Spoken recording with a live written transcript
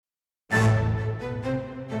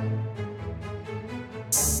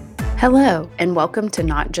Hello, and welcome to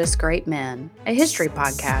Not Just Great Men, a history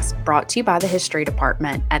podcast brought to you by the History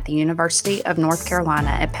Department at the University of North Carolina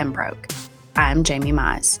at Pembroke. I'm Jamie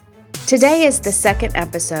Mize. Today is the second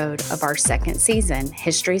episode of our second season,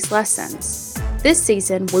 History's Lessons. This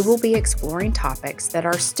season, we will be exploring topics that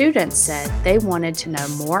our students said they wanted to know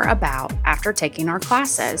more about after taking our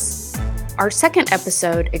classes. Our second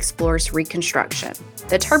episode explores Reconstruction,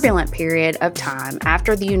 the turbulent period of time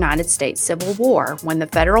after the United States Civil War when the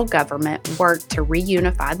federal government worked to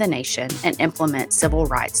reunify the nation and implement civil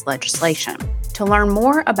rights legislation. To learn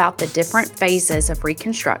more about the different phases of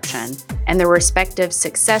Reconstruction and the respective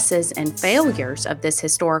successes and failures of this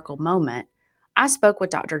historical moment, I spoke with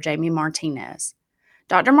Dr. Jamie Martinez.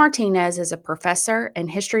 Dr. Martinez is a professor and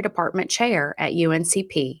history department chair at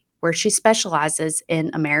UNCP, where she specializes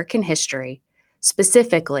in American history,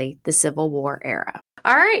 specifically the Civil War era.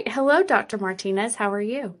 All right. Hello, Dr. Martinez. How are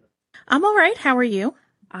you? I'm all right. How are you?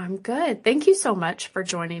 I'm good. Thank you so much for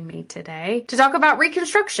joining me today to talk about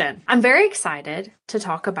Reconstruction. I'm very excited to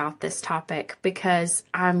talk about this topic because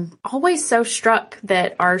I'm always so struck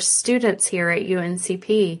that our students here at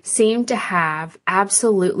UNCP seem to have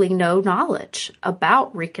absolutely no knowledge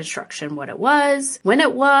about Reconstruction, what it was, when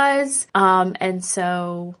it was. And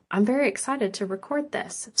so I'm very excited to record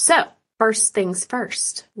this. So first things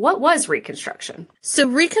first, what was Reconstruction? So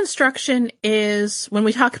Reconstruction is, when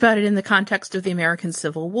we talk about it in the context of the American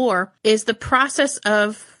Civil War, is the process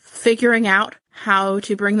of figuring out how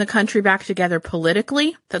to bring the country back together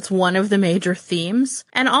politically. That's one of the major themes.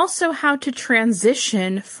 And also how to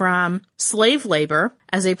transition from slave labor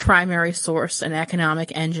as a primary source and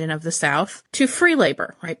economic engine of the South to free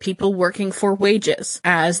labor, right? People working for wages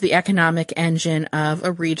as the economic engine of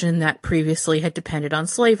a region that previously had depended on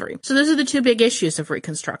slavery. So those are the two big issues of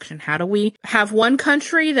Reconstruction. How do we have one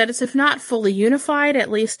country that is, if not fully unified,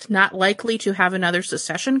 at least not likely to have another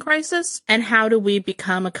secession crisis? And how do we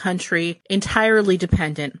become a country entirely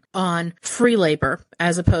dependent on free labor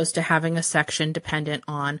as opposed to having a section dependent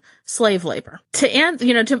on slave labor?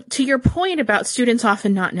 To your point about students often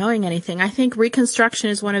not knowing anything, I think Reconstruction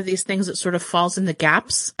is one of these things that sort of falls in the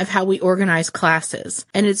gaps of how we organize classes.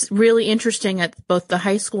 And it's really interesting at both the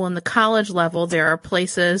high school and the college level. There are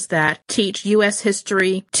places that teach U.S.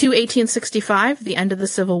 history to 1865, the end of the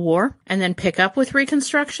Civil War, and then pick up with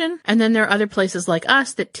Reconstruction. And then there are other places like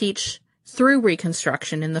us that teach through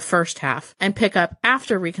Reconstruction in the first half and pick up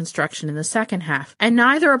after Reconstruction in the second half. And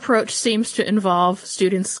neither approach seems to involve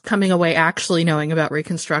students coming away actually knowing about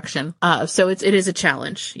Reconstruction. So it is a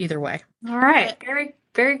challenge either way. All right. Very,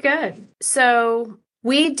 very good. So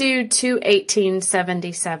we do to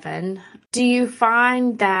 1877. Do you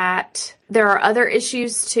find that there are other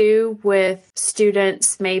issues too with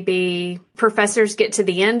students? Maybe professors get to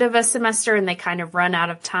the end of a semester and they kind of run out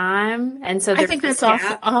of time. And so I think that's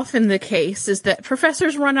often the case, is that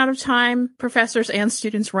professors run out of time, professors and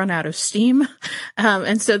students run out of steam.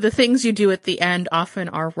 And so the things you do at the end often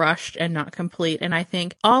are rushed and not complete. And I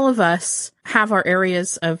think all of us have our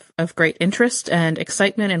areas of great interest and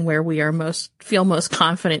excitement and where we are feel most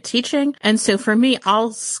confident teaching. And so for me,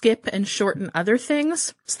 I'll skip and shorten other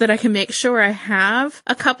things so that I can make sure I have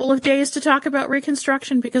a couple of days to talk about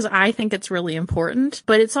Reconstruction, because I think it's really important.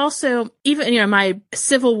 But it's also, even, my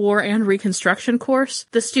Civil War and Reconstruction course,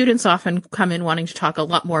 the students often come in wanting to talk a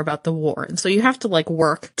lot more about the war. And so you have to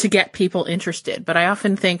work to get people interested. But I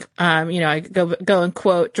often think, I go and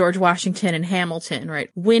quote George Washington and Hamilton, right?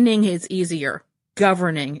 Winning is easier.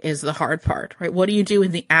 Governing is the hard part, right? What do you do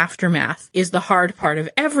in the aftermath is the hard part of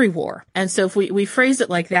every war. And so if we phrase it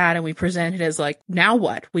like that and we present it as now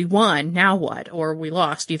what? We won, now what? Or we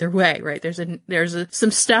lost, either way, right? There's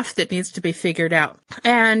some stuff that needs to be figured out.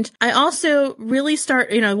 And I also really start,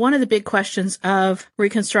 one of the big questions of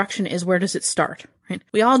Reconstruction is, where does it start? Right?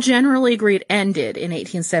 We all generally agree it ended in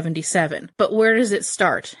 1877, but where does it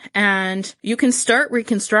start? And you can start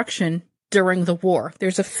Reconstruction during the war.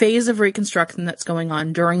 There's a phase of Reconstruction that's going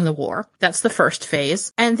on during the war. That's the first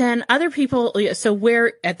phase. And then other people, so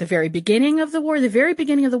we're at the very beginning of the war,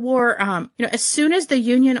 as soon as the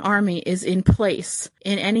Union Army is in place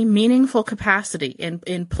in any meaningful capacity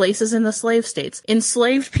in places in the slave states,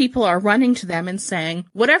 enslaved people are running to them and saying,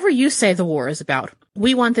 whatever you say the war is about,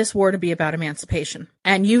 we want this war to be about emancipation.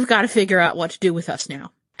 And you've got to figure out what to do with us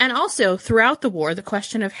now. And also throughout the war, the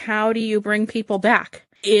question of how do you bring people back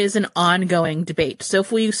is an ongoing debate. So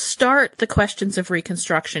if we start the questions of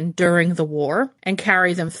Reconstruction during the war and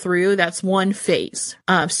carry them through, that's one phase.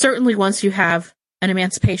 Certainly once you have an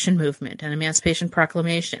emancipation movement, an emancipation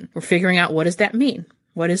proclamation, we're figuring out, what does that mean?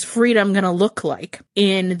 What is freedom going to look like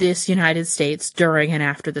in this United States during and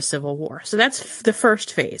after the Civil War? So that's the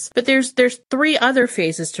first phase. But there's 3 other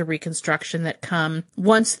phases to Reconstruction that come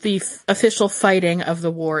once the official fighting of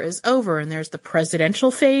the war is over. And there's the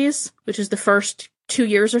presidential phase, which is the first 2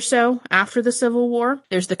 years or so after the Civil War.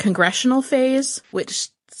 There's the congressional phase, which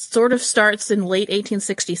sort of starts in late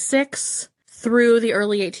 1866 through the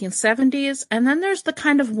early 1870s. And then there's the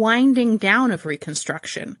kind of winding down of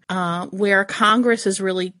Reconstruction, where Congress is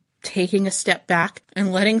really taking a step back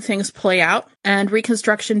and letting things play out. And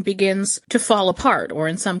Reconstruction begins to fall apart, or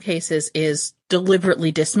in some cases is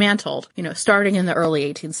deliberately dismantled, starting in the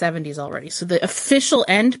early 1870s already. So the official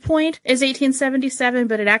end point is 1877,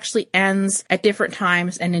 but it actually ends at different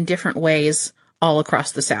times and in different ways all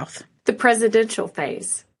across the South. The presidential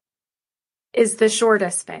phase is the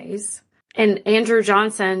shortest phase. And Andrew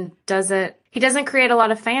Johnson doesn't create a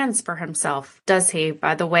lot of fans for himself, does he,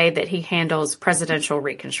 by the way that he handles presidential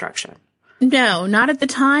Reconstruction? No, not at the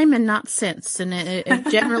time and not since. And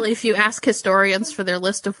generally, if you ask historians for their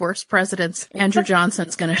list of worst presidents, Andrew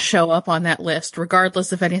Johnson's going to show up on that list,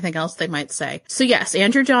 regardless of anything else they might say. So yes,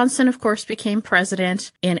 Andrew Johnson, of course, became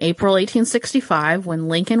president in April 1865 when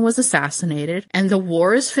Lincoln was assassinated, and the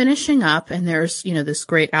war is finishing up, and there's, this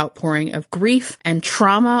great outpouring of grief and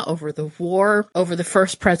trauma over the war, over the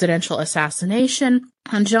first presidential assassination.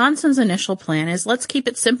 And Johnson's initial plan is, let's keep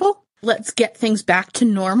it simple. Let's get things back to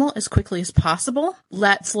normal as quickly as possible.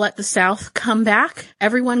 Let's let the South come back.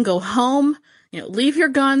 Everyone go home. Leave your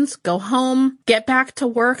guns, go home, get back to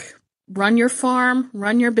work, run your farm,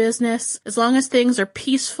 run your business. As long as things are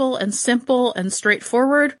peaceful and simple and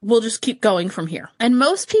straightforward, we'll just keep going from here. And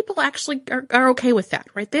most people actually are okay with that,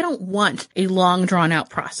 right? They don't want a long, drawn-out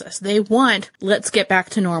process. They want, let's get back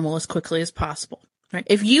to normal as quickly as possible. Right.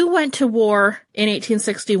 If you went to war in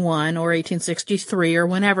 1861 or 1863 or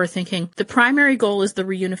whenever thinking the primary goal is the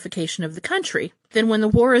reunification of the country, then when the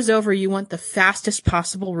war is over, you want the fastest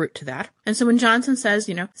possible route to that. And so when Johnson says,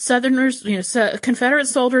 Southerners, Confederate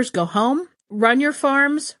soldiers go home, run your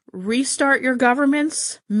farms, restart your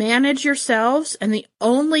governments, manage yourselves, and the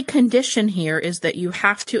only condition here is that you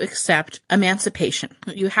have to accept emancipation.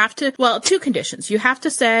 You have to, 2 conditions. You have to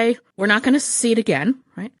say, we're not going to secede again,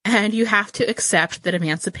 right? And you have to accept that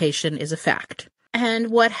emancipation is a fact.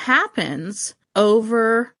 And what happens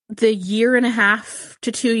over the 1.5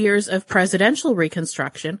 to 2 years of presidential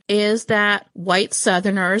Reconstruction is that white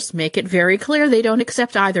Southerners make it very clear they don't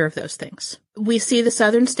accept either of those things. We see the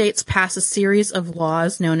Southern states pass a series of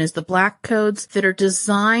laws known as the Black Codes that are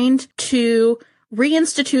designed to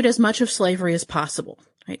reinstitute as much of slavery as possible,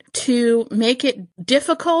 right? To make it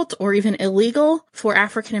difficult or even illegal for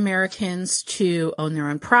African Americans to own their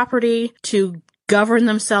own property, to govern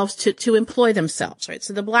themselves, to employ themselves, right?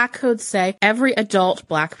 So the Black Codes say every adult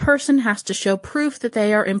Black person has to show proof that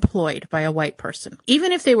they are employed by a white person.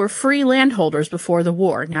 Even if they were free landholders before the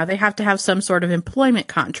war, now they have to have some sort of employment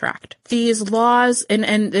contract. These laws,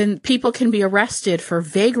 and people can be arrested for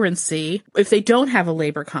vagrancy if they don't have a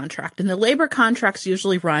labor contract. And the labor contracts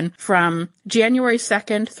usually run from January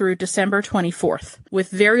 2nd through December 24th, with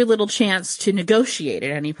very little chance to negotiate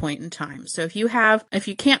at any point in time. So if you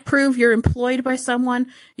can't prove you're employed by someone,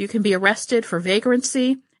 you can be arrested for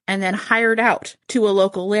vagrancy and then hired out to a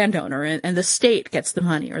local landowner, and the state gets the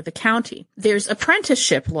money, or the county. There's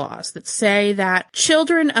apprenticeship laws that say that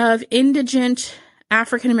children of indigent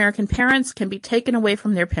African American parents can be taken away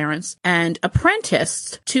from their parents and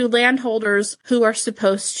apprenticed to landholders who are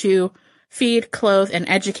supposed to feed, clothe, and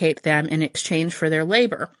educate them in exchange for their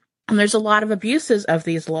labor. And there's a lot of abuses of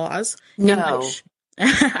these laws. No.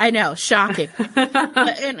 I know, shocking.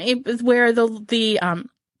 Where the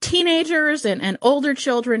teenagers and older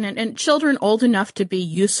children and children old enough to be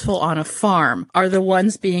useful on a farm are the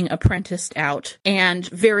ones being apprenticed out, and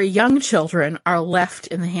very young children are left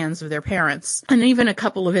in the hands of their parents. And even a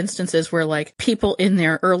couple of instances where people in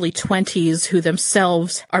their early 20s who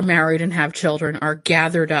themselves are married and have children are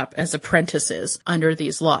gathered up as apprentices under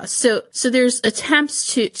these laws. So there's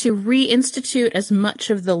attempts to reinstitute as much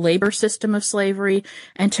of the labor system of slavery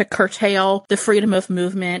and to curtail the freedom of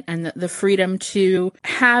movement and the freedom to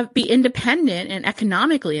be independent and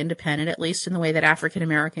economically independent, at least in the way that African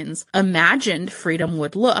Americans imagined freedom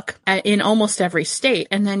would look in almost every state.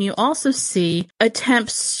 And then you also see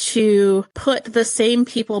attempts to put the same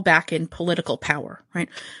people back in political power, right?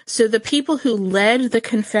 So the people who led the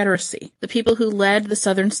Confederacy, the people who led the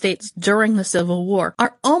Southern states during the Civil War,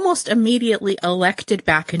 are almost immediately elected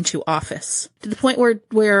back into office. to the point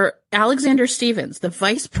where Alexander Stephens, the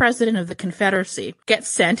vice president of the Confederacy, gets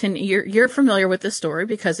sent, and you're familiar with this story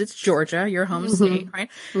because it's Georgia, your home state, right?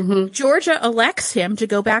 Mm-hmm. Georgia elects him to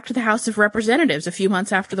go back to the House of Representatives a few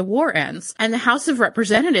months after the war ends. And the House of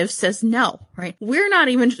Representatives says no, right?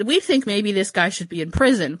 We think maybe this guy should be in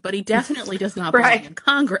prison, but he definitely does not belong in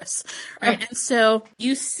Congress, right? And so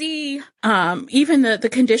you see, even the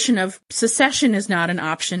condition of secession is not an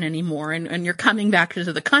option anymore, and you're coming back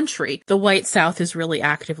to the country. The white South is really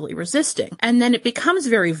actively resisting. And then it becomes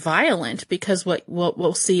very violent because what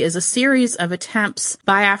we'll see is a series of attempts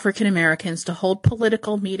by African Americans to hold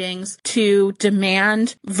political meetings, to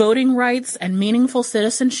demand voting rights and meaningful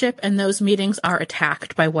citizenship, and those meetings are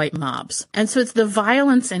attacked by white mobs. And so it's the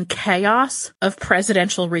violence and chaos of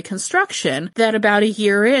presidential Reconstruction that about a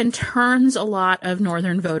year in turns a lot of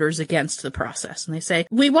Northern voters against the process. And they say,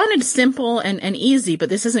 we wanted simple and easy, but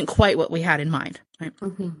this isn't quite what we had in mind. Right?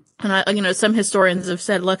 Mm-hmm. And some historians have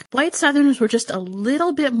said, look, white Southerners were just a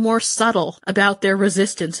little bit more subtle about their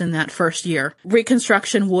resistance in that first year.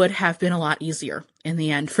 Reconstruction would have been a lot easier in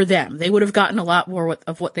the end for them. They would have gotten a lot more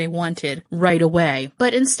of what they wanted right away.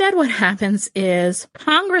 But instead what happens is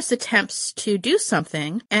Congress attempts to do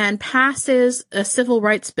something and passes a civil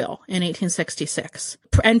rights bill in 1866.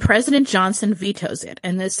 And President Johnson vetoes it.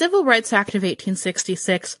 And the Civil Rights Act of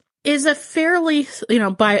 1866 is a fairly,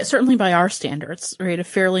 certainly by our standards, right, a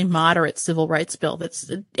fairly moderate civil rights bill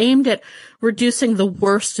that's aimed at reducing the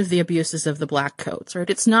worst of the abuses of the black codes, right?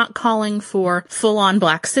 It's not calling for full-on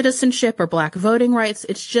black citizenship or black voting rights.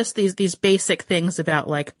 It's just these basic things about,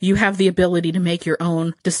 like, you have the ability to make your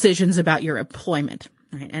own decisions about your employment.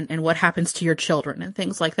 Right, and what happens to your children and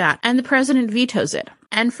things like that. And the president vetoes it.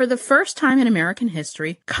 And for the first time in American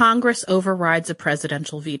history, Congress overrides a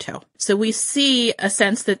presidential veto. So we see a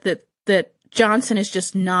sense that Johnson is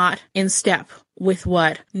just not in step with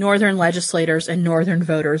what Northern legislators and Northern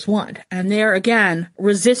voters want. And they're, again,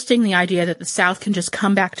 resisting the idea that the South can just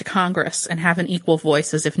come back to Congress and have an equal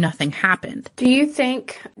voice as if nothing happened. Do you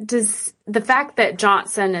think, does the fact that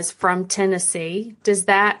Johnson is from Tennessee, does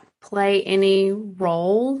that play any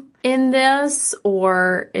role in this,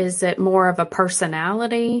 or is it more of a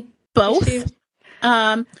personality? Both.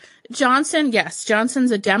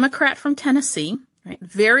 Johnson's a Democrat from Tennessee, right?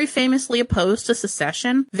 Very famously opposed to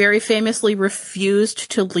secession, very famously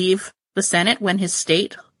refused to leave the Senate when his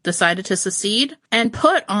state decided to secede, and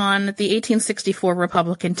put on the 1864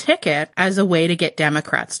 Republican ticket as a way to get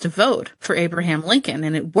Democrats to vote for Abraham Lincoln,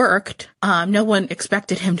 and it worked. No one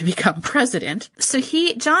expected him to become president. So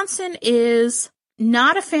Johnson is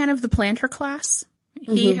not a fan of the planter class.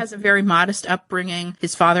 He has a very modest upbringing.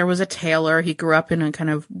 His father was a tailor. He grew up in a kind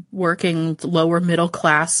of working lower middle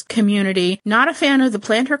class community. Not a fan of the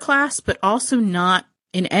planter class, but also not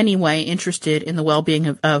in any way interested in the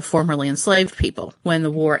well-being of formerly enslaved people when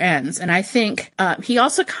the war ends. And I think he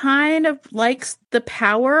also kind of likes the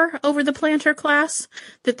power over the planter class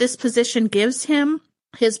that this position gives him.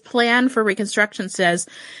 His plan for Reconstruction says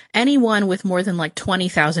anyone with more than like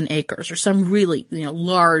 20,000 acres or some really,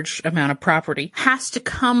 large amount of property has to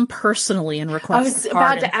come personally and request. I was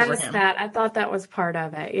about to ask that. I thought that was part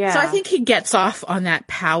of it. Yeah. So I think he gets off on that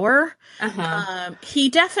power. He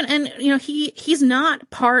definitely, he's not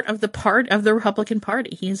part of the Republican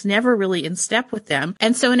Party. He's never really in step with them.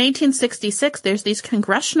 And so in 1866, there's these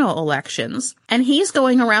congressional elections, and he's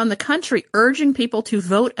going around the country urging people to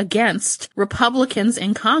vote against Republicans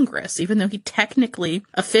in Congress, even though he technically,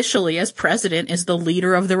 officially, as president, is the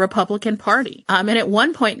leader of the Republican Party. And at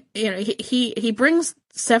one point, he brings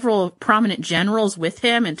several prominent generals with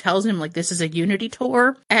him and tells him, like, this is a unity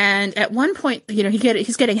tour. And at one point,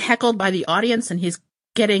 he's getting heckled by the audience, and he's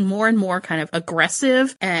getting more and more kind of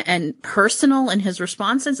aggressive and personal in his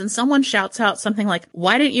responses. And someone shouts out something like,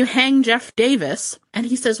 "Why didn't you hang Jeff Davis?" And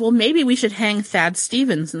he says, well, maybe we should hang Thad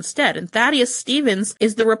Stevens instead. And Thaddeus Stevens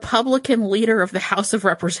is the Republican leader of the House of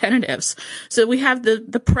Representatives. So we have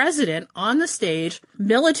the president on the stage,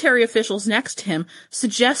 military officials next to him,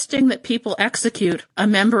 suggesting that people execute a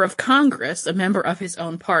member of Congress, a member of his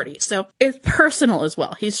own party. So it's personal as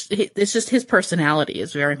well. It's just his personality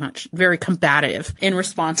is very combative in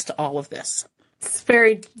response to all of this. It's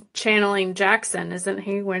very channeling Jackson, isn't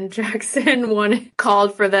he? When Jackson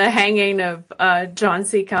called for the hanging of John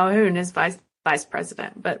C. Calhoun as vice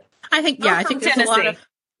president. But I think there's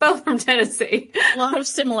both from Tennessee. A lot of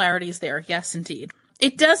similarities there. Yes, indeed.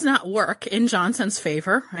 It does not work in Johnson's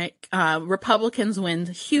favor, right? Republicans win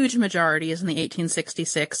huge majorities in the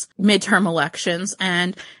 1866 midterm elections,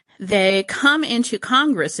 and They come into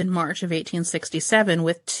Congress in March of 1867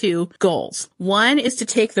 with two goals. One is to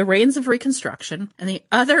take the reins of Reconstruction, and the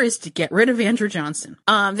other is to get rid of Andrew Johnson.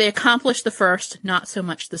 They accomplish the first, not so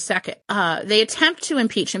much the second. They attempt to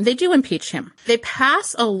impeach him. They do impeach him. They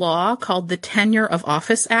pass a law called the Tenure of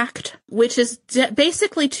Office Act, which is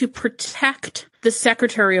basically to protect the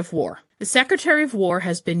Secretary of War. The Secretary of War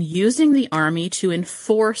has been using the Army to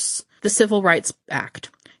enforce the Civil Rights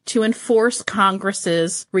Act, to enforce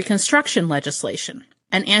Congress's Reconstruction legislation.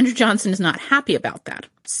 And Andrew Johnson is not happy about that.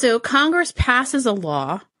 So Congress passes a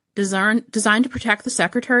law designed to protect the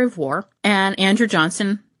Secretary of War, and Andrew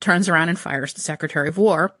Johnson turns around and fires the Secretary of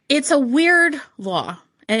War. It's a weird law.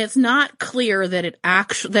 And it's not clear that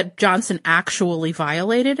that Johnson actually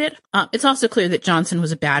violated it. It's also clear that Johnson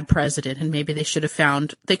was a bad president, and maybe they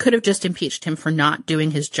could have just impeached him for not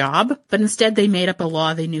doing his job, but instead they made up a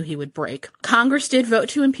law they knew he would break. Congress did vote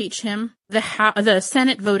to impeach him. The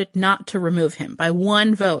Senate voted not to remove him. By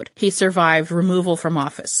one vote, he survived removal from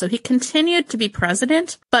office. So he continued to be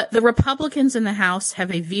president, but the Republicans in the House have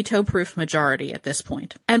a veto-proof majority at this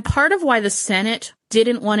point. And part of why the Senate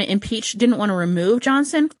didn't want to remove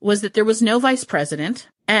Johnson was that there was no vice president.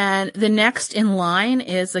 And the next in line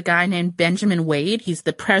is a guy named Benjamin Wade. He's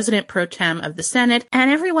the president pro tem of the Senate. And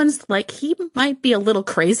everyone's like, he might be a little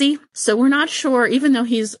crazy. So we're not sure, even though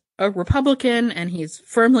he's a Republican and he's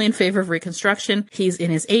firmly in favor of Reconstruction, he's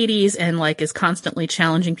in his 80s and is constantly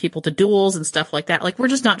challenging people to duels and stuff like that. We're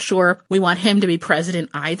just not sure we want him to be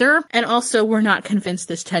president either. And also we're not convinced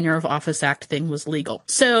this Tenure of Office Act thing was legal.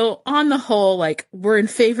 So on the whole, we're in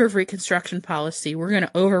favor of Reconstruction policy. We're going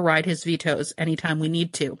to override his vetoes anytime we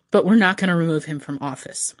need to, but we're not going to remove him from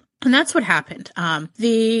office. And that's what happened.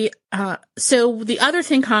 So the other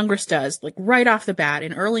thing Congress does, right off the bat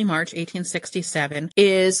in early March 1867,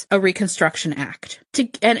 is a Reconstruction Act.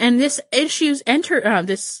 This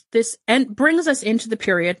brings us into the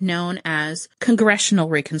period known as Congressional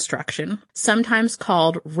Reconstruction, sometimes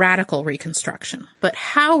called Radical Reconstruction. But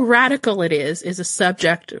how radical it is a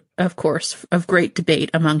subject, of course, of great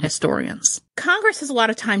debate among historians. Congress has a lot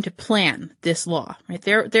of time to plan this law, right?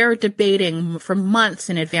 They're debating for months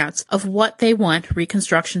in advance of what they want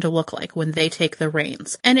Reconstruction to look like when they take the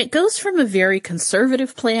reins. And it goes from a very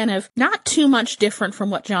conservative plan of not too much different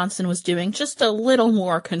from what Johnson was doing, just a little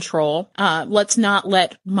more control. Let's not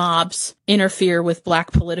let mobs interfere with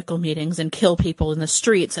black political meetings and kill people in the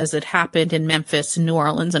streets as it happened in Memphis, New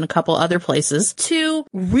Orleans, and a couple other places, to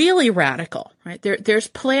really radical, right? There's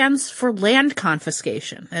plans for land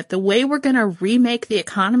confiscation, that the way we're going to remake the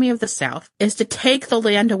economy of the South is to take the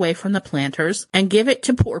land away from the planters and give it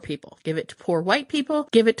to poor people, give it to poor white people,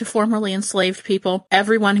 give it to formerly enslaved people.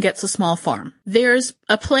 Everyone gets a small farm. There's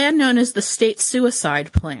a plan known as the State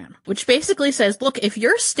Suicide Plan, which basically says, look, if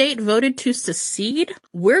your state voted to secede,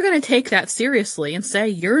 we're going to take that seriously and say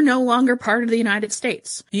you're no longer part of the United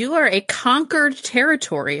States. You are a conquered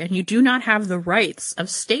territory and you do not have the rights of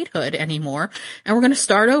statehood anymore. And we're going to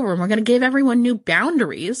start over and we're going to give everyone new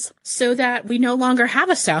boundaries so that we no longer have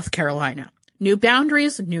a South Carolina. New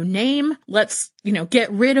boundaries, new name. Let's,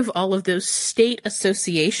 get rid of all of those state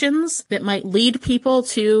associations that might lead people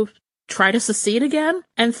to try to secede again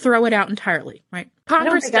and throw it out entirely, right? I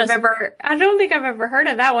don't think I've ever heard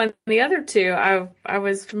of that one. The other two, I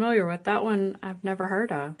was familiar with. That one I've never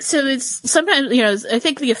heard of. So it's sometimes, I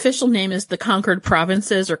think the official name is the conquered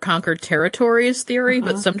provinces or conquered territories theory,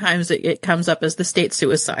 but sometimes it comes up as the state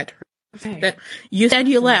suicide. Okay. That you said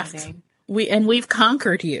you left. We've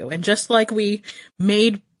conquered you. And just like we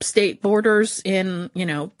made state borders in,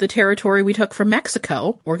 the territory we took from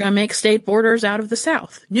Mexico, we're going to make state borders out of the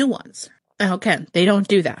South, new ones. Okay, they don't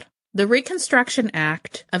do that. The Reconstruction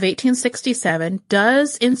Act of 1867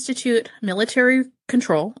 does institute military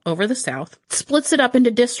control over the South, splits it up into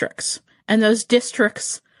districts, and those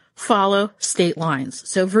districts follow state lines.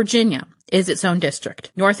 So Virginia is its own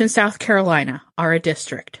district. North and South Carolina are a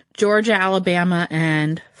district. Georgia, Alabama,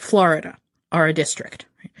 and Florida are a district.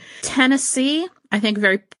 Tennessee, I think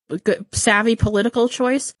very good, savvy political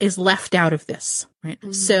choice, is left out of this. Right?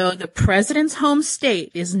 Mm-hmm. So the president's home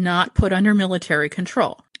state is not put under military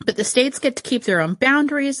control. But the states get to keep their own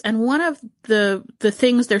boundaries, and one of the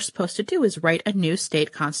things they're supposed to do is write a new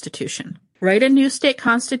state constitution. Write a new state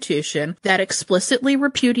constitution that explicitly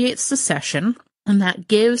repudiates secession and that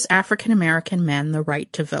gives African American men the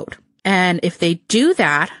right to vote. And if they do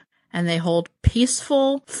that, and they hold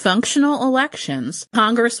peaceful, functional elections,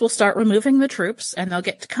 Congress will start removing the troops, and they'll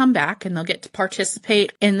get to come back, and they'll get to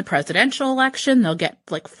participate in the presidential election. They'll get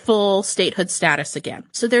full statehood status again.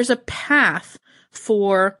 So there's a path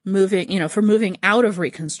for moving out of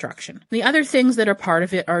Reconstruction. The other things that are part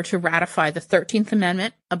of it are to ratify the 13th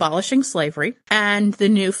Amendment, abolishing slavery, and the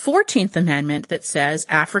new 14th Amendment that says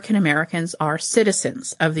African Americans are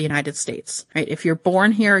citizens of the United States, right? If you're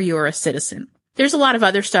born here, you're a citizen. There's a lot of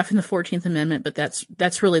other stuff in the 14th Amendment, but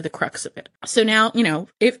that's really the crux of it. So now,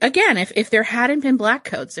 if there hadn't been black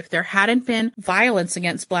codes, if there hadn't been violence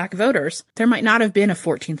against black voters, there might not have been a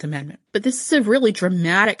 14th Amendment. But this is a really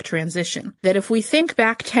dramatic transition that if we think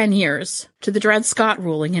back 10 years to the Dred Scott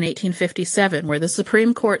ruling in 1857, where the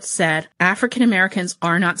Supreme Court said African Americans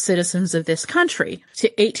are not citizens of this country, to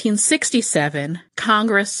 1867,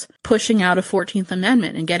 Congress pushing out a 14th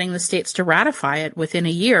Amendment and getting the states to ratify it within a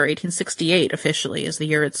year, 1868 officially is the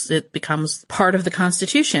year it becomes part of the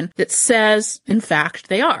Constitution, that says, in fact,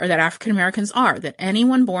 that African Americans are, that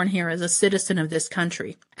anyone born here is a citizen of this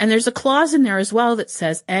country. And there's a clause in there as well that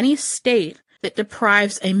says any state that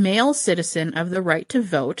deprives a male citizen of the right to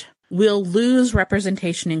vote will lose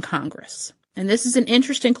representation in Congress. And this is an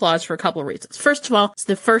interesting clause for a couple of reasons. First of all, it's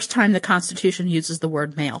the first time the Constitution uses the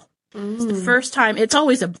word male. It's the first time, it's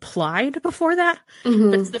always implied before that,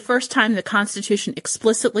 but it's the first time the Constitution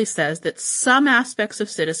explicitly says that some aspects of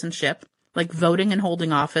citizenship, like voting and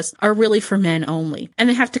holding office, are really for men only. And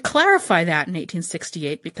they have to clarify that in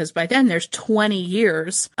 1868 because by then there's 20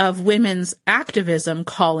 years of women's activism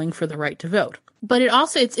calling for the right to vote. But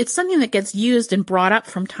it's something that gets used and brought up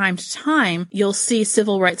from time to time. You'll see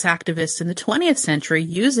civil rights activists in the 20th century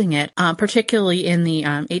using it, particularly in the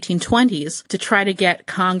 1820s, to try to get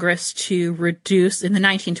Congress to reduce, in the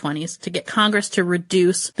 1920s, to get Congress to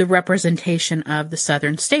reduce the representation of the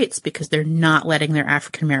southern states because they're not letting their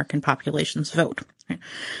African American populations vote.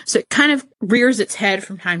 So it kind of rears its head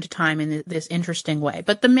from time to time in this interesting way.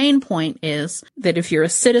 But the main point is that if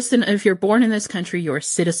you're born in this country, you're a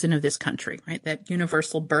citizen of this country, right? That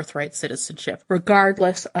universal birthright citizenship,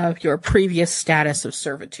 regardless of your previous status of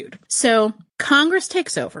servitude. So Congress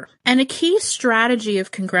takes over. And a key strategy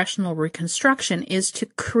of congressional reconstruction is to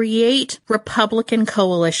create Republican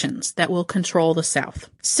coalitions that will control the South.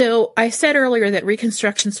 So I said earlier that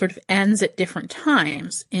Reconstruction sort of ends at different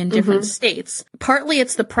times in different states. Partly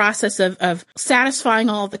it's the process of satisfying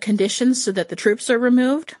all of the conditions so that the troops are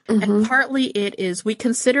removed. And partly it is we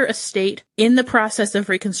consider a state in the process of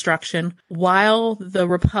Reconstruction while the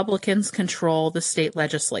Republicans control the state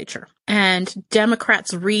legislature. And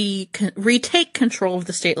Democrats retake control of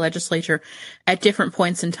the state legislature at different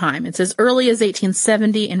points in time. It's as early as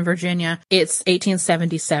 1870 in Virginia. It's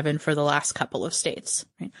 1877 for the last couple of states.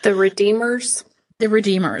 Right? The Redeemers? The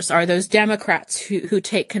Redeemers are those Democrats who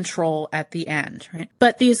take control at the end, right?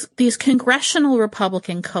 But these congressional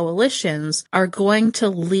Republican coalitions are going to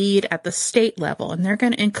lead at the state level, and they're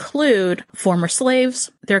going to include former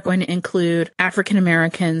slaves. They're going to include African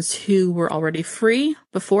Americans who were already free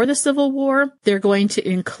before the Civil War. They're going to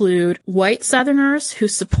include white Southerners who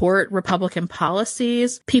support Republican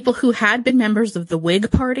policies, people who had been members of the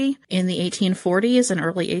Whig Party in the 1840s and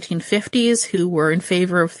early 1850s who were in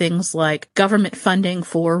favor of things like government funding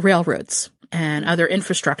for railroads and other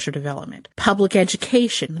infrastructure development, public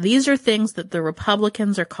education. These are things that the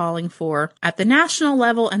Republicans are calling for at the national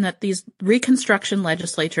level and that these Reconstruction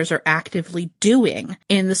legislatures are actively doing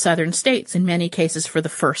in the southern states, in many cases for the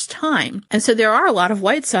first time. And so there are a lot of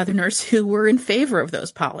white Southerners who were in favor of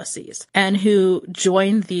those policies and who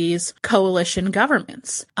joined these coalition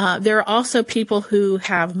governments. There are also people who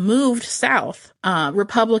have moved south,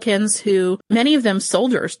 Republicans who, many of them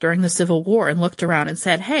soldiers during the Civil War, and looked around and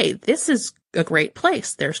said, hey, this is a great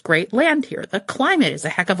place. There's great land here. The climate is a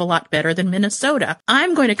heck of a lot better than Minnesota.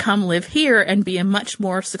 I'm going to come live here and be a much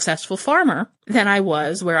more successful farmer than I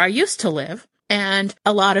was where I used to live. And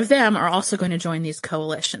a lot of them are also going to join these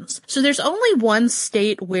coalitions. So there's only one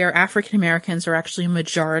state where African Americans are actually a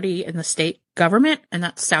majority in the state government, and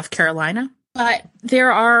that's South Carolina. But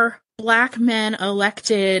there are Black men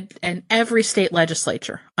elected in every state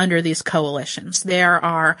legislature under these coalitions. There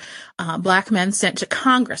are Black men sent to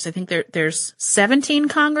Congress. I think there's 17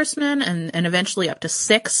 congressmen and eventually up to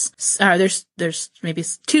 6. There's maybe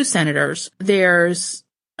 2 senators. There's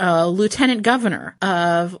a lieutenant governor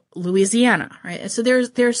of Louisiana, right? So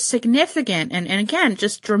there's significant and again,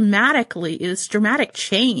 just dramatic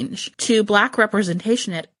change to Black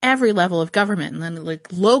representation at every level of government, and then like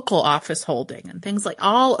local office holding and things like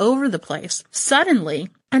all over the place suddenly.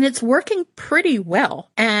 And it's working pretty well.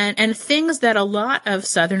 And things that a lot of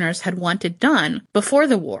Southerners had wanted done before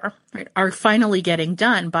the war, right, are finally getting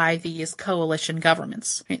done by these coalition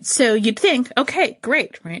governments. Right? So you'd think, okay,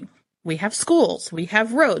 great, right? We have schools. We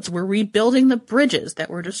have roads. We're rebuilding the bridges that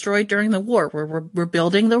were destroyed during the war. We're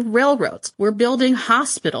building the railroads. We're building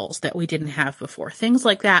hospitals that we didn't have before. Things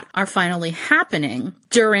like that are finally happening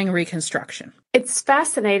during Reconstruction. It's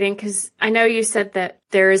fascinating because I know you said that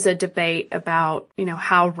there is a debate about,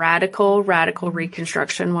 how radical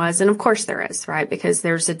Reconstruction was. And of course there is, right? Because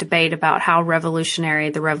there's a debate about how revolutionary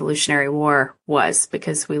the Revolutionary War was,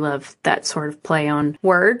 because we love that sort of play on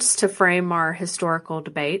words to frame our historical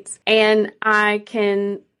debates. And I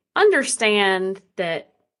can understand that,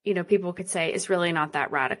 people could say it's really not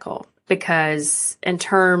that radical. Because in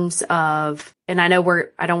terms of, and I know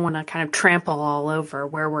I don't want to kind of trample all over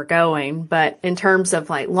where we're going, but in terms of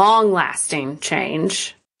like long lasting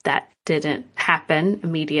change, that didn't happen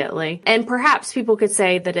immediately. And perhaps people could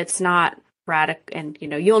say that it's not radical, and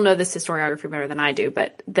you'll know this historiography better than I do,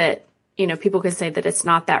 but that, people could say that it's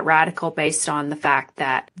not that radical based on the fact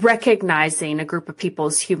that recognizing a group of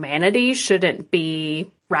people's humanity shouldn't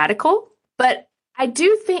be radical. But I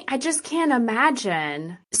do think, I just can't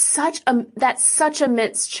imagine that's such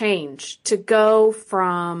immense change to go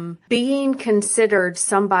from being considered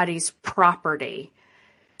somebody's property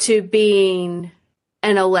to being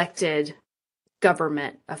an elected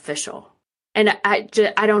government official. And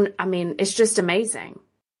it's just amazing.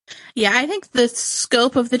 Yeah, I think the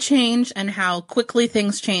scope of the change and how quickly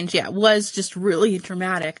things change, was just really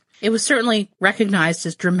dramatic. It was certainly recognized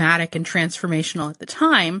as dramatic and transformational at the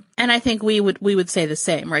time. And I think we would say the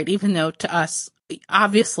same, right? Even though to us,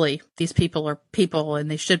 obviously, these people are people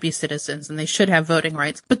and they should be citizens and they should have voting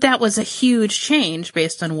rights. But that was a huge change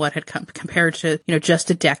based on what had come compared to,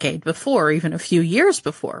 just a decade before, even a few years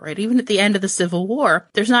before, right? Even at the end of the Civil War,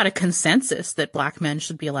 there's not a consensus that Black men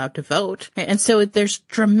should be allowed to vote. And so there's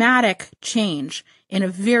dramatic change in a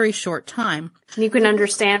very short time. You can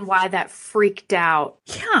understand why that freaked out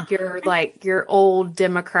your old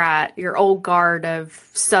Democrat, your old guard of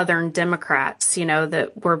Southern Democrats,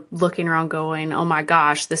 that were looking around going, oh my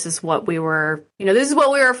gosh, this is what we were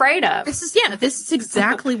afraid of. This is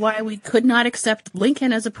exactly why we could not accept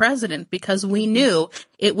Lincoln as a president, because we knew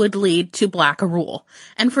it would lead to Black rule.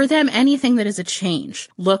 And for them, anything that is a change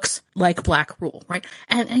looks like Black rule, right?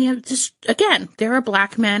 And just again, there are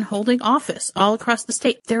Black men holding office all across the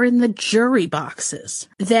state. They're in the jury boxes.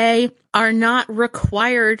 They are not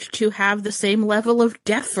required to have the same level of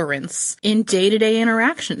deference in day-to-day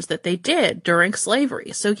interactions that they did during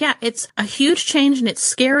slavery. So it's a huge change and it's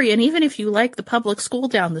scary. And even if you like the public school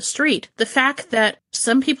down the street, the fact that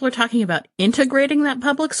some people are talking about integrating that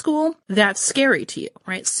public school, that's scary to you,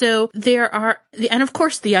 right? So and of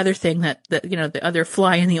course the other thing that the other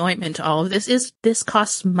fly in the ointment to all of this is this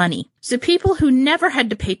costs money. So people who never had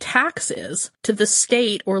to pay taxes to the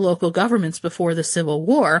state or local governments before the Civil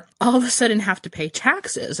War, all of a sudden have to pay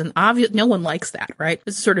taxes. And no one likes that, right?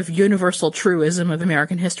 It's sort of universal truism of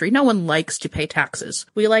American history. No one likes to pay taxes.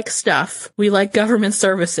 We like stuff. We like government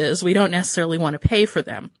services. We don't necessarily want to pay for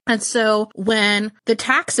them. And so when the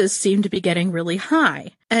taxes seem to be getting really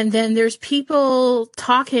high, and then there's people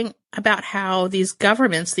talking about how these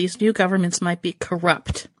new governments might be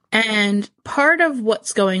corrupt. And part of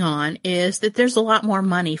what's going on is that there's a lot more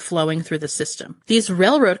money flowing through the system. These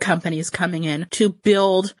railroad companies coming in to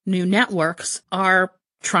build new networks are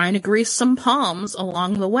trying to grease some palms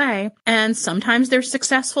along the way. And sometimes they're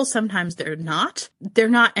successful, sometimes they're not. They're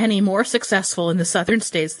not any more successful in the southern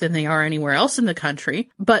states than they are anywhere else in the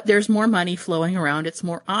country, but there's more money flowing around. It's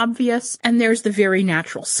more obvious. And there's the very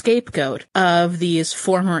natural scapegoat of these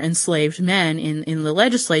former enslaved men in the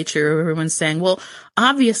legislature. Everyone's saying, well,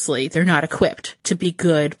 obviously they're not equipped to be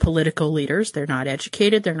good political leaders. They're not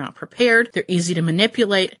educated. They're not prepared. They're easy to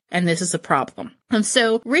manipulate. And this is a problem. And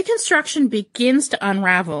so Reconstruction begins to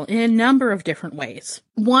unravel in a number of different ways.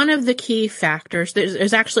 One of the key factors,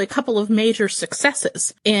 there's actually a couple of major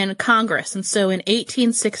successes in Congress. And so in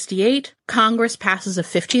 1868, Congress passes a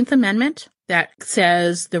 15th Amendment that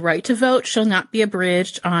says the right to vote shall not be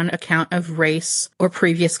abridged on account of race or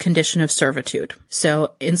previous condition of servitude.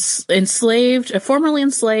 So formerly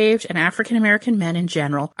enslaved and African-American men in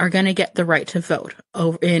general are going to get the right to vote.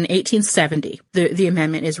 In 1870, the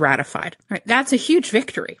amendment is ratified. Right, that's a huge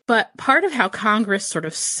victory. But part of how Congress sort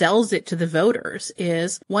of sells it to the voters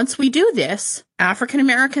is once we do this, African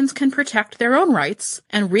Americans can protect their own rights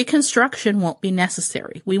and Reconstruction won't be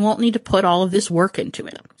necessary. We won't need to put all of this work into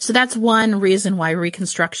it. So that's one reason why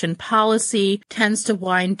Reconstruction policy tends to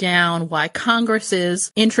wind down, why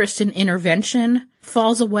Congress's interest in intervention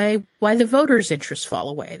falls away, why the voters' interests fall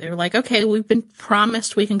away. They're like, okay, we've been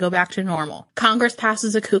promised we can go back to normal. Congress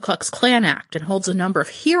passes a Ku Klux Klan Act and holds a number of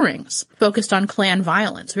hearings focused on Klan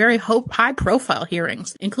violence, very high-profile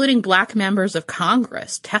hearings, including Black members of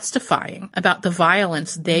Congress testifying about the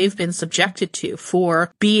violence they've been subjected to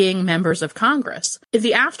for being members of Congress. In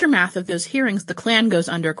the aftermath of those hearings, the Klan goes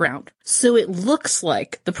underground. So it looks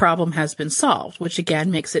like the problem has been solved, which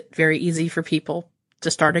again makes it very easy for people to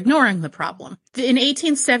start ignoring the problem. In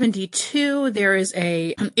 1872, there is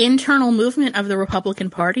an internal movement of the Republican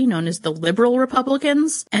Party known as the Liberal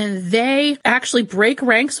Republicans, and they actually break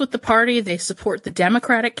ranks with the party. They support the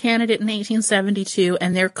Democratic candidate in 1872,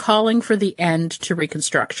 and they're calling for the end to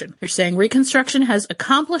Reconstruction. They're saying Reconstruction has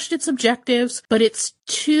accomplished its objectives, but it's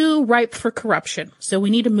too ripe for corruption, so we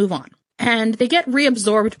need to move on. And they get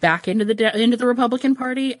reabsorbed back into the Republican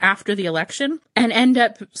Party after the election and end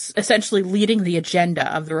up essentially leading the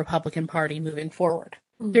agenda of the Republican Party moving forward.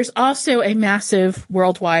 There's also a massive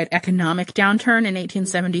worldwide economic downturn in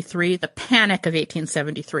 1873, the Panic of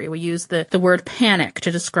 1873. We use the word panic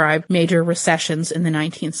to describe major recessions in the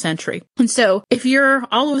 19th century. And so if you're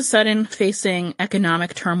all of a sudden facing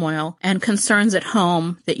economic turmoil and concerns at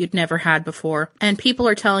home that you'd never had before, and people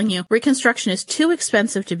are telling you Reconstruction is too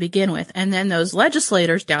expensive to begin with, and then those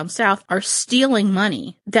legislators down south are stealing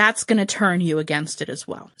money, that's going to turn you against it as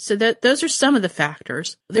well. So those are some of the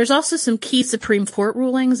factors. There's also some key Supreme Court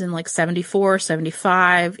rulings in like 74,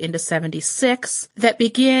 75 into 76 that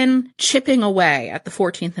begin chipping away at the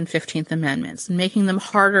 14th and 15th Amendments and making them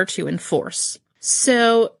harder to enforce.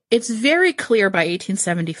 So it's very clear by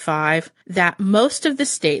 1875 that most of the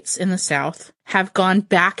states in the South have gone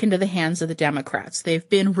back into the hands of the Democrats. They've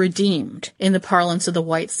been redeemed in the parlance of the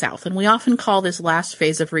white South. And we often call this last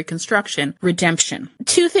phase of Reconstruction redemption.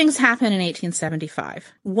 Two things happen in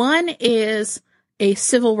 1875. One is a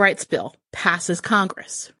civil rights bill passes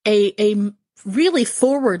Congress, a really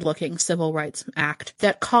forward-looking civil rights act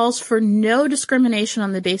that calls for no discrimination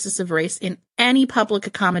on the basis of race in any public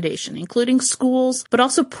accommodation, including schools, but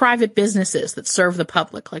also private businesses that serve the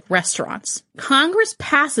public, like restaurants. Congress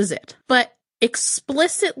passes it, but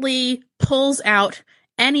explicitly pulls out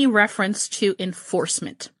any reference to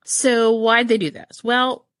enforcement. So why'd they do this?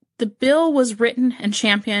 Well, the bill was written and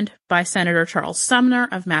championed by Senator Charles Sumner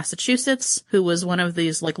of Massachusetts, who was one of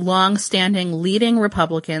these long-standing leading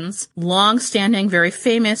Republicans, long-standing, very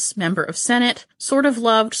famous member of Senate, sort of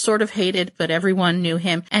loved, sort of hated, but everyone knew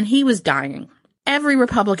him, and he was dying. Every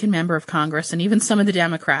Republican member of Congress, and even some of the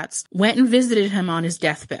Democrats, went and visited him on his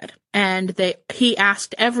deathbed, and he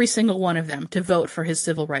asked every single one of them to vote for his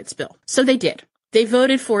civil rights bill. So they did. They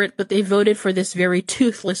voted for it, but they voted for this very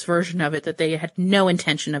toothless version of it that they had no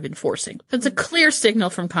intention of enforcing. So it's a clear signal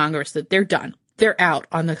from Congress that they're done. They're out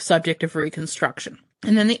on the subject of Reconstruction.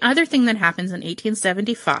 And then the other thing that happens in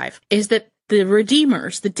 1875 is that the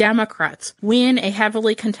Redeemers, the Democrats, win a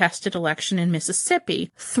heavily contested election in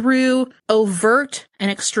Mississippi through overt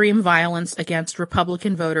and extreme violence against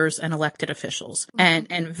Republican voters and elected officials, and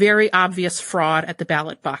very obvious fraud at the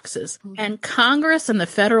ballot boxes. And Congress and the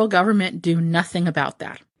federal government do nothing about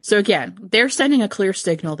that. So again, they're sending a clear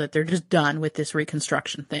signal that they're just done with this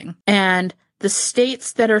Reconstruction thing. And the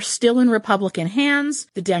states that are still in Republican hands,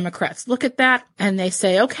 the Democrats look at that and they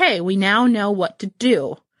say, okay, we now know what to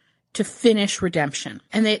do to finish redemption.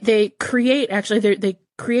 And they create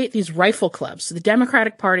these rifle clubs. So the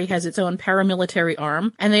Democratic Party has its own paramilitary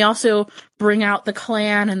arm, and they also bring out the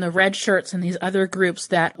Klan and the Red Shirts and these other groups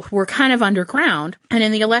that were kind of underground. And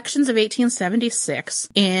in the elections of 1876,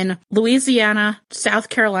 in Louisiana, South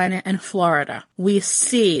Carolina, and Florida, we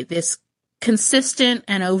see this consistent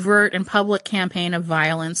and overt and public campaign of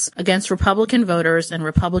violence against Republican voters and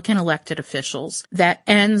Republican elected officials that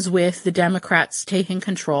ends with the Democrats taking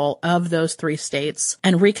control of those three states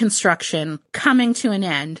and Reconstruction coming to an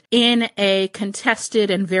end in a contested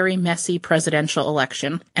and very messy presidential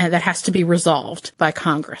election that has to be resolved by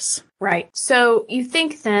Congress. Right. So you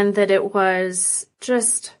think then that it was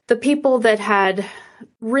just the people that had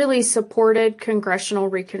really supported congressional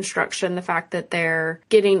Reconstruction, the fact that they're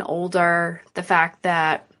getting older, the fact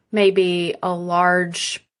that maybe a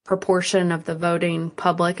large proportion of the voting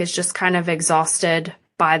public is just kind of exhausted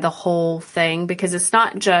by the whole thing, because it's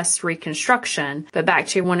not just Reconstruction, but back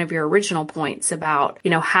to one of your original points about,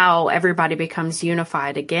 how everybody becomes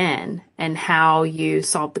unified again and how you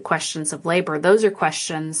solve the questions of labor. Those are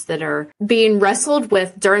questions that are being wrestled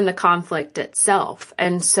with during the conflict itself.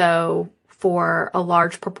 And so for a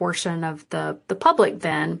large proportion of the public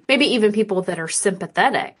then, maybe even people that are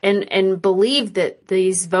sympathetic and believe that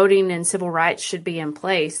these voting and civil rights should be in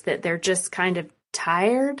place, that they're just kind of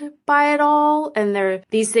tired by it all, and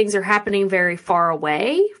these things are happening very far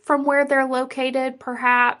away from where they're located,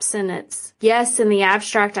 perhaps. And it's, yes, in the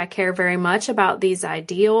abstract, I care very much about these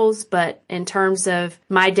ideals, but in terms of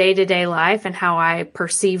my day-to-day life and how I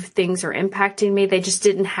perceive things are impacting me, they just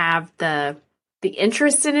didn't have the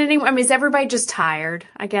interest in it anymore. I mean, is everybody just tired,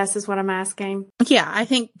 I guess is what I'm asking. Yeah, I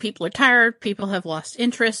think people are tired. People have lost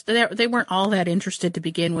interest. They weren't all that interested to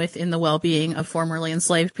begin with in the well-being of formerly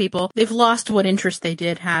enslaved people. They've lost what interest they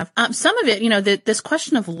did have. Some of it, this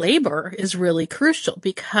question of labor is really crucial,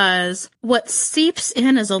 because what seeps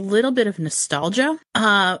in is a little bit of nostalgia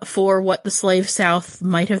for what the slave South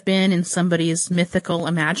might have been in somebody's mythical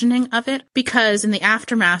imagining of it. Because in the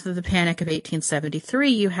aftermath of the Panic of 1873,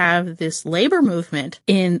 you have this labor movement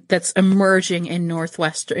that's emerging in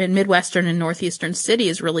Midwestern and Northeastern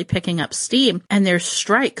cities, really picking up steam. And there's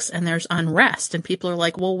strikes and there's unrest, and people are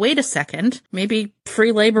like, well, wait a second, maybe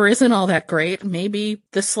free labor isn't all that great. Maybe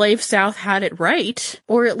the slave South had it right,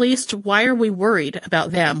 or at least why are we worried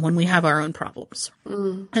about them when we have our own problems?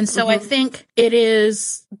 And so I think it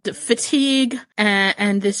is the fatigue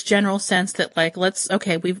and this general sense that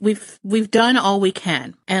we've done all we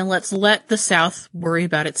can, and let's let the South worry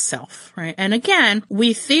about itself, right? And again,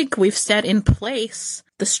 we think we've set in place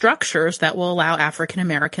the structures that will allow African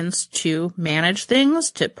Americans to manage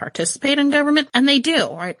things, to participate in government, and they do,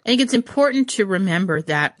 right? I think it's important to remember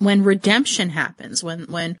that when redemption happens,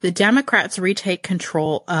 when the Democrats retake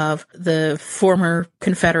control of the former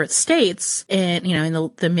Confederate states in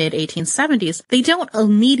the mid 1870s, they don't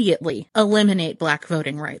immediately eliminate black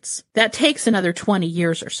voting rights. That takes another 20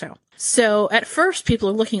 years or so. So at first, people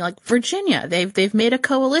are looking like Virginia. They've made a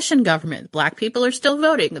coalition government. Black people are still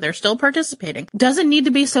voting. They're still participating. Doesn't need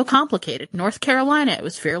to be so complicated. North Carolina, it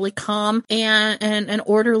was fairly calm and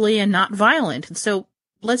orderly and not violent. And so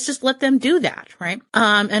let's just let them do that, right?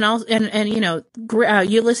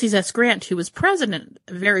 Ulysses S. Grant, who was president,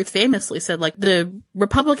 very famously said, the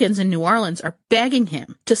Republicans in New Orleans are begging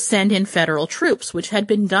him to send in federal troops, which had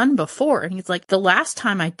been done before. And he's like, the last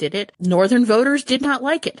time I did it, Northern voters did not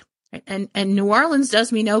like it. And New Orleans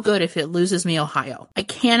does me no good if it loses me Ohio. I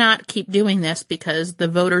cannot keep doing this because the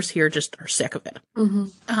voters here just are sick of it.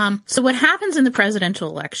 Mm-hmm. So what happens in the presidential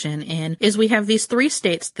election is we have these three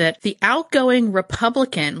states that the outgoing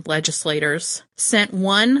Republican legislators sent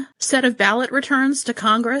one set of ballot returns to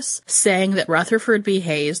Congress saying that Rutherford B.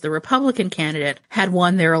 Hayes, the Republican candidate, had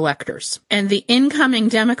won their electors. And the incoming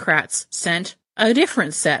Democrats sent a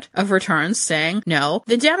different set of returns saying, no,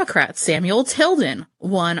 the Democrats, Samuel Tilden,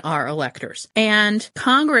 won our electors. And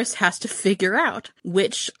Congress has to figure out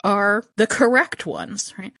which are the correct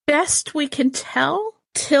ones, right? Best we can tell,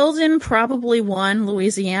 Tilden probably won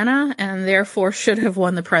Louisiana and therefore should have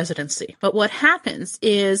won the presidency. But what happens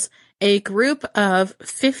is a group of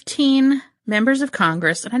 15 members of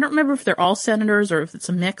Congress, and I don't remember if they're all senators or if it's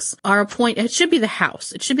a mix, are appointed. It should be the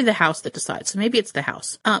House. It should be the House that decides. So maybe it's the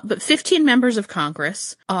House. But 15 members of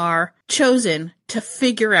Congress are chosen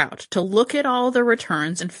to look at all the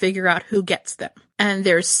returns and figure out who gets them. And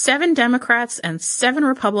there's 7 Democrats and 7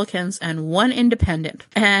 Republicans and 1 independent.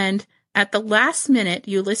 And at the last minute,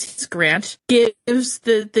 Ulysses Grant gives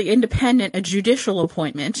the independent a judicial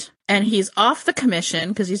appointment, and he's off the commission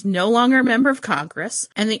because he's no longer a member of Congress,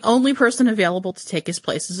 and the only person available to take his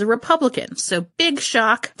place is a Republican. So big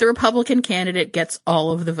shock, the Republican candidate gets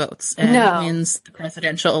all of the votes and wins the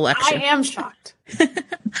presidential election. I am shocked.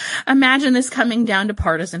 Imagine this coming down to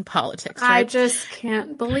partisan politics, right? I just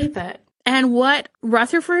can't believe it. And what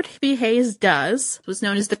Rutherford B. Hayes does was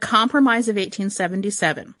known as the Compromise of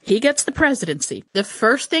 1877. He gets the presidency. The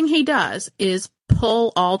first thing he does is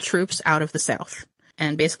pull all troops out of the South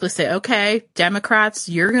and basically say, okay, Democrats,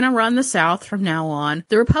 you're going to run the South from now on.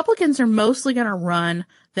 The Republicans are mostly going to run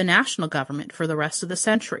the national government for the rest of the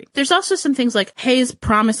century. There's also some things like Hayes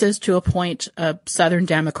promises to appoint a Southern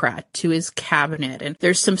Democrat to his cabinet, and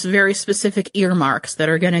there's some very specific earmarks that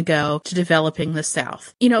are going to go to developing the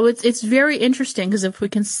South. It's very interesting because if we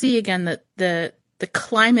can see again that the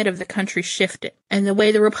climate of the country shifting and the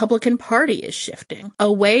way the Republican Party is shifting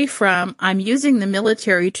away from I'm using the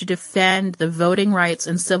military to defend the voting rights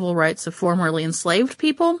and civil rights of formerly enslaved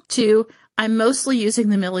people to I'm mostly using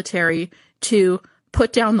the military to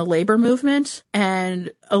put down the labor movement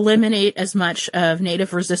and eliminate as much of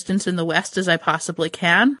Native resistance in the West as I possibly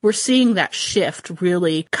can. We're seeing that shift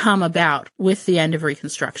really come about with the end of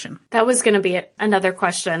Reconstruction. That was going to be another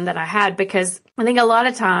question that I had, because I think a lot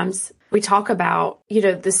of times we talk about,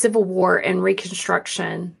 the Civil War and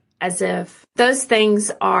Reconstruction as if those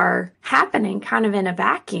things are happening kind of in a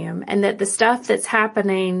vacuum, and that the stuff that's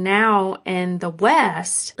happening now in the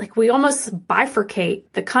West, like we almost bifurcate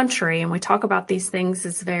the country and we talk about these things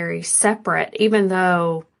as very separate, even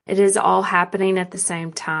though it is all happening at the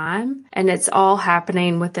same time, and it's all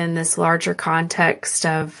happening within this larger context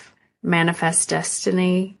of manifest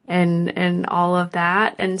destiny and all of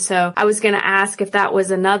that. And so I was going to ask if that was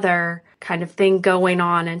another kind of thing going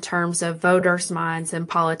on in terms of voters' minds and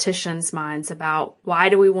politicians' minds about why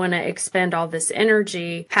do we want to expend all this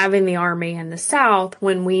energy having the army in the South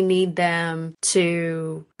when we need them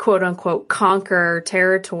to quote unquote conquer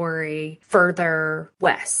territory further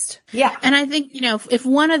west. Yeah. And I think, if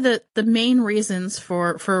one of the main reasons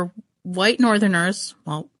for white Northerners,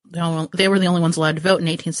 well, they were the only ones allowed to vote in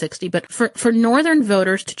 1860. But for Northern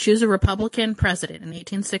voters to choose a Republican president in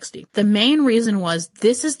 1860, the main reason was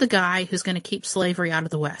this is the guy who's going to keep slavery out of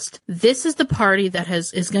the West. This is the party that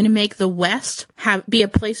is going to make the West be a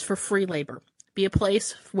place for free labor, be a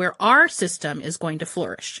place where our system is going to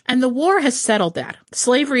flourish. And the war has settled that.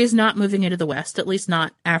 Slavery is not moving into the West, at least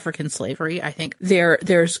not African slavery. I think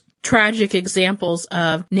there's tragic examples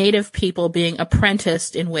of Native people being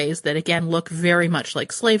apprenticed in ways that, again, look very much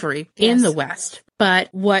like slavery in the West. But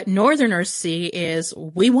what Northerners see is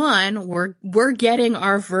we won. We're getting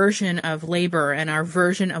our version of labor and our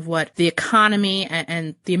version of what the economy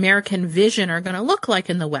and the American vision are going to look like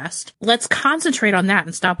in the West. Let's concentrate on that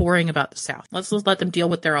and stop worrying about the South. Let's let them deal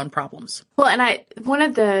with their own problems. Well, and one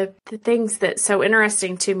of the things that's so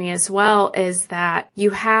interesting to me as well is that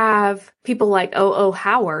you have people like O.O.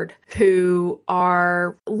 Howard who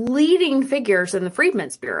are leading figures in the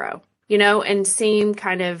Freedmen's Bureau, and seem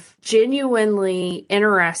kind of genuinely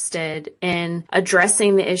interested in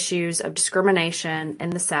addressing the issues of discrimination in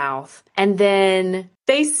the South. And then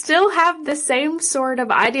they still have the same sort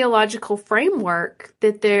of ideological framework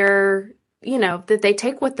that that they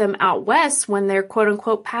take with them out west when they're quote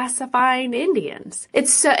unquote pacifying Indians.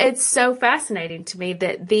 It's so fascinating to me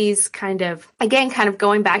that these kind of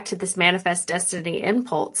going back to this manifest destiny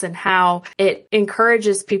impulse and how it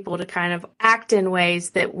encourages people to kind of act in ways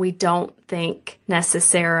that we don't think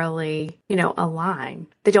necessarily, align.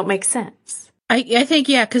 They don't make sense. I think,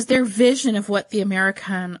 because their vision of what the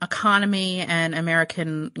American economy and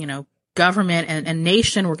American, government and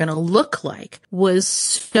nation were going to look like was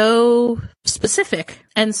so specific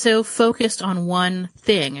and so focused on one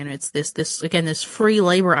thing. And it's this free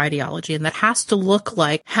labor ideology. And that has to look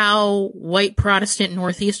like how white Protestant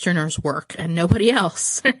Northeasterners work and nobody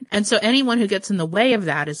else. And so anyone who gets in the way of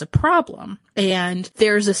that is a problem. And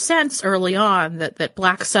there's a sense early on that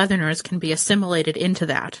Black Southerners can be assimilated into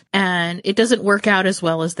that. And it doesn't work out as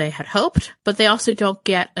well as they had hoped, but they also don't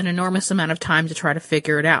get an enormous amount of time to try to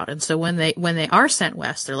figure it out. And so when they are sent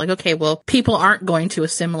west, they're like, okay, well, people aren't going to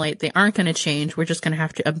assimilate. They aren't going to change. We're just going to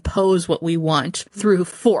have to impose what we want through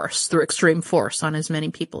extreme force on as many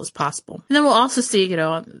people as possible. And then we'll also see,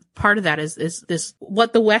 part of that is this,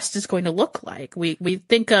 what the West is going to look like. We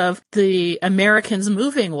think of the Americans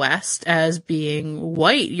moving west as being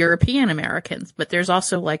white European Americans, but there's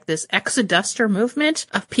also like this exoduster movement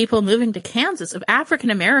of people moving to Kansas, of African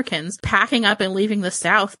Americans packing up and leaving the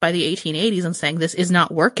South by the 1880s and saying, this is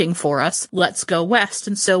not working for us. Let's go west.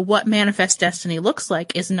 And so what manifest destiny looks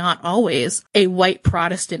like is not always a white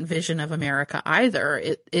Protestant vision of America either.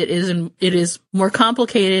 It is more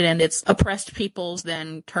complicated, and it's oppressed peoples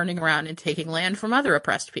then turning around and taking land from other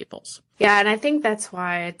oppressed peoples. Yeah, and I think that's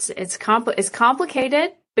why it's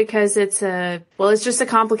complicated, because it's just a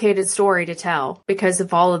complicated story to tell because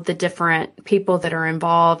of all of the different people that are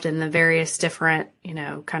involved and the various different,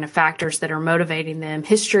 kind of factors that are motivating them,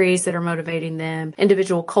 histories that are motivating them,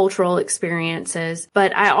 individual cultural experiences.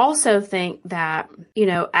 But I also think that,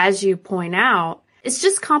 as you point out, it's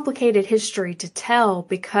just complicated history to tell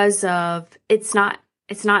because of it's not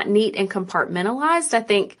neat and compartmentalized. I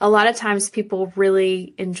think a lot of times people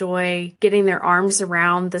really enjoy getting their arms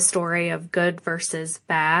around the story of good versus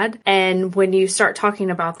bad. And when you start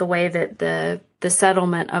talking about the way that the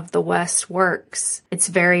settlement of the West works, it's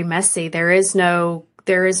very messy. There is no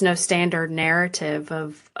standard narrative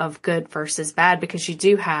of good versus bad, because you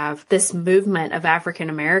do have this movement of African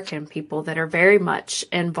American people that are very much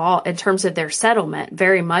involved in terms of their settlement,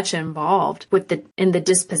 very much involved in the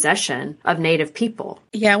dispossession of Native people.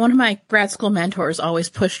 Yeah, one of my grad school mentors always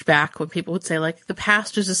pushed back when people would say, like, the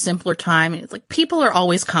past is a simpler time. And it's like, people are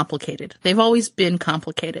always complicated. They've always been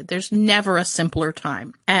complicated. There's never a simpler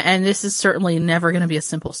time. And this is certainly never going to be a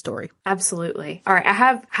simple story. Absolutely. All right.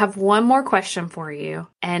 I have one more question for you. you.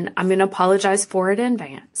 And I'm going to apologize for it in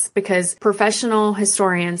advance because professional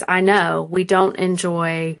historians, I know we don't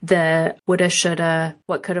enjoy the woulda, shoulda,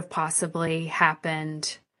 what could have possibly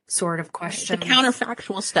happened sort of question. The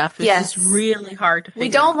counterfactual stuff is just really hard to figure We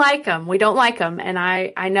don't like them. We don't like them. And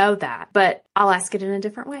I know that, but I'll ask it in a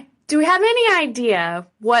different way. Do we have any idea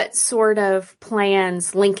what sort of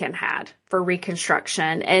plans Lincoln had for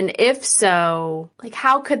Reconstruction? And if so, like,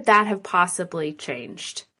 how could that have possibly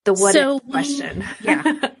changed? The what if question.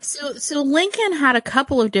 So Lincoln had a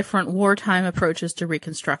couple of different wartime approaches to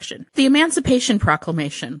Reconstruction. The Emancipation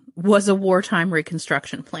Proclamation was a wartime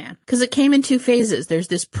Reconstruction plan because it came in two phases. There's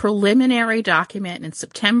this preliminary document in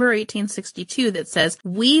September 1862 that says,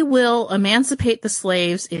 we will emancipate the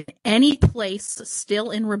slaves in any place still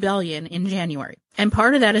in rebellion in January. And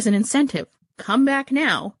part of that is an incentive. Come back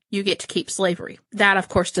now, you get to keep slavery. That, of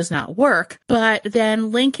course, does not work. But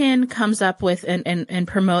then Lincoln comes up with and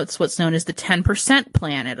promotes what's known as the 10%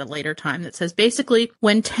 plan at a later time that says basically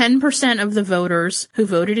when 10% of the voters who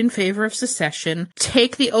voted in favor of secession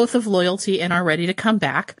take the oath of loyalty and are ready to come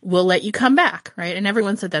back, we'll let you come back, right? And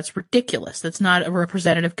everyone said that's ridiculous. That's not a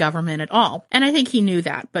representative government at all. And I think he knew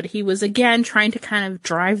that, but he was again trying to kind of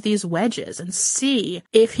drive these wedges and see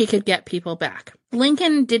if he could get people back.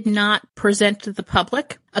 Lincoln did not present to the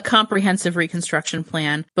public a comprehensive Reconstruction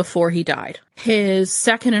plan before he died. His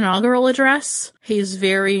second inaugural address, he's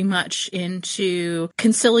very much into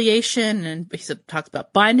conciliation and he talks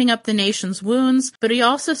about binding up the nation's wounds, but he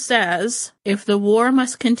also says, if the war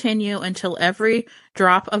must continue until every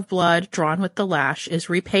drop of blood drawn with the lash is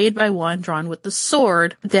repaid by one drawn with the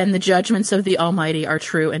sword, then the judgments of the Almighty are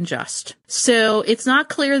true and just. So it's not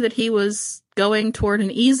clear that he was going toward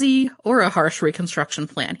an easy or a harsh Reconstruction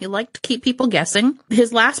plan. He liked to keep people guessing.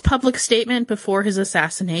 His last public statement before his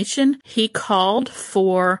assassination, he called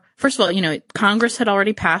for, first of all, Congress had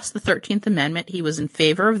already passed the 13th Amendment. He was in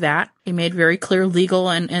favor of that. He made very clear legal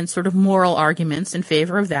and sort of moral arguments in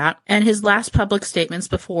favor of that. And his last public statements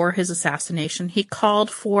before his assassination, he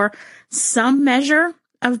called for some measure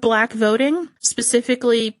of black voting,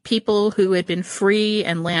 specifically people who had been free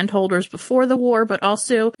and landholders before the war, but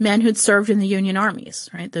also men who'd served in the Union armies,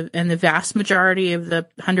 right? And the vast majority of the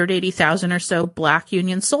 180,000 or so black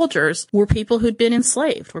Union soldiers were people who'd been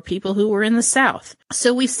enslaved, were people who were in the South.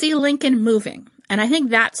 So we see Lincoln moving. And I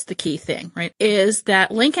think that's the key thing, right? Is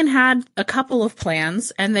that Lincoln had a couple of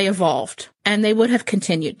plans and they evolved and they would have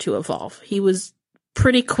continued to evolve. He was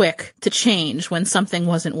pretty quick to change when something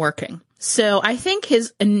wasn't working. So I think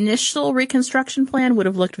his initial Reconstruction plan would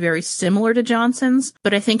have looked very similar to Johnson's,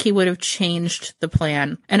 but I think he would have changed the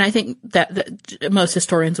plan. And I think that most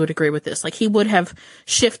historians would agree with this. Like he would have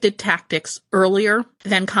shifted tactics earlier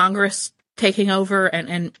than Congress taking over,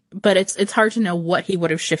 but it's hard to know what he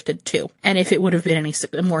would have shifted to and if it would have been any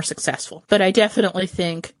more successful. But I definitely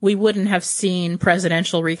think we wouldn't have seen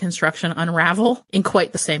presidential Reconstruction unravel in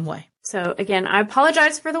quite the same way. So again, I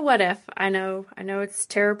apologize for the what if. I know it's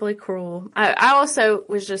terribly cruel. I also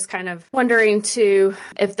was just kind of wondering too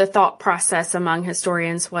if the thought process among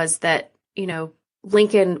historians was that,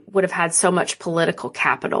 Lincoln would have had so much political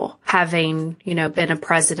capital having, been a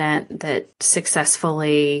president that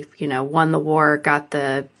successfully, won the war, got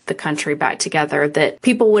the country back together, that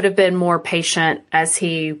people would have been more patient as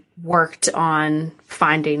he worked on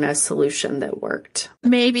finding a solution that worked.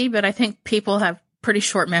 Maybe, but I think people have pretty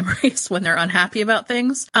short memories when they're unhappy about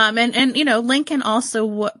things. Lincoln also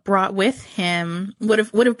would have brought with him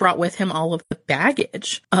all of the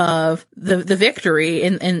baggage of the victory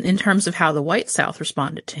in terms of how the white South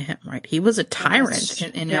responded to him, right? He was a tyrant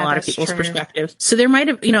in a lot of people's perspectives. So there might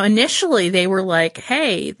have, initially they were like,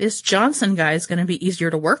 hey, this Johnson guy is going to be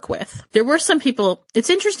easier to work with. There were some people,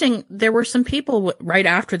 it's interesting, there were some people right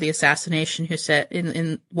after the assassination who said,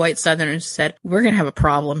 in white Southerners said, we're going to have a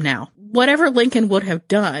problem now. Whatever Lincoln would have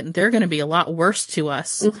done, they're going to be a lot worse to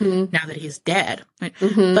us now that he's dead. Right?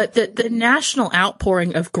 Mm-hmm. But the national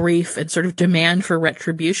outpouring of grief and sort of demand for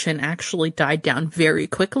retribution actually died down very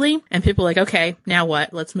quickly. And people were like, okay, now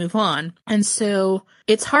what? Let's move on. And so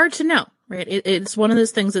it's hard to know. Right. It's one of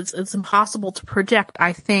those things it's impossible to project.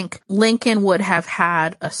 I think Lincoln would have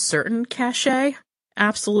had a certain cachet,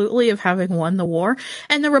 absolutely, of having won the war.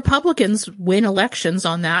 And the Republicans win elections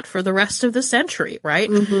on that for the rest of the century, right?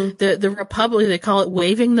 Mm-hmm. The Republic, they call it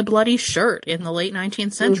waving the bloody shirt in the late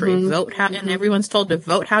 19th century. Mm-hmm. Vote how, and everyone's told to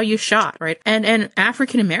vote how you shot, right? And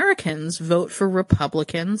African Americans vote for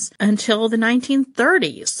Republicans until the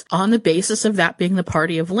 1930s on the basis of that being the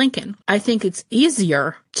party of Lincoln. I think it's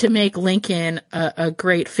easier to make Lincoln a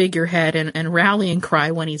great figurehead and rallying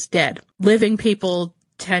cry when he's dead. Living people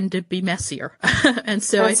tend to be messier. And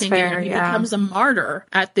so That's I think fair, he yeah. becomes a martyr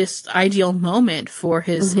at this ideal moment for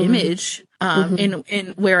his image.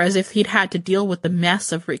 Whereas if he'd had to deal with the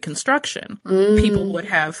mess of Reconstruction, people would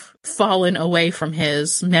have fallen away from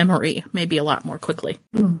his memory maybe a lot more quickly.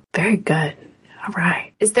 Very good. All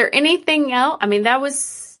right. Is there anything else? I mean, that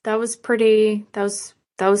was very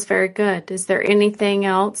good. Is there anything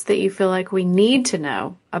else that you feel like we need to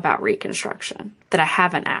know about Reconstruction that I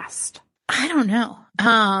haven't asked? I don't know.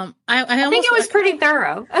 I think it was pretty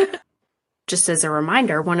thorough. Just as a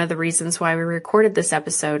reminder, one of the reasons why we recorded this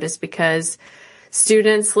episode is because our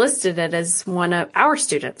students listed it as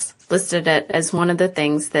one of the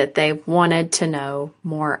things that they wanted to know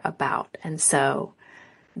more about. And so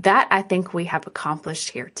that I think we have accomplished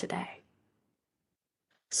here today.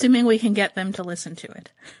 Assuming we can get them to listen to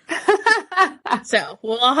it. So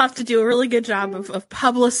we'll all have to do a really good job of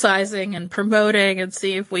publicizing and promoting and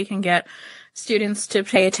see if we can get students to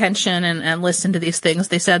pay attention and listen to these things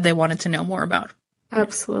they said they wanted to know more about.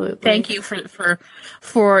 Absolutely. Thank you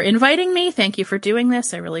for inviting me. Thank you for doing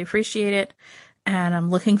this. I really appreciate it. And I'm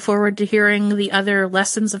looking forward to hearing the other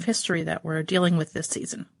lessons of history that we're dealing with this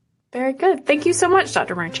season. Very good. Thank you so much,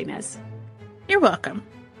 Dr. Martinez. You're welcome.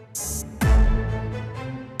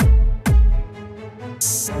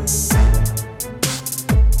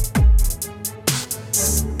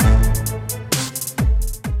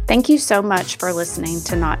 Thank you so much for listening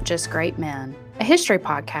to Not Just Great Men, a history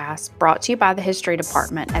podcast brought to you by the History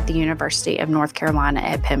Department at the University of North Carolina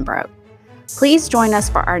at Pembroke. Please join us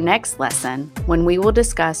for our next lesson when we will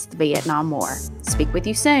discuss the Vietnam War. Speak with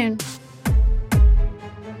you soon.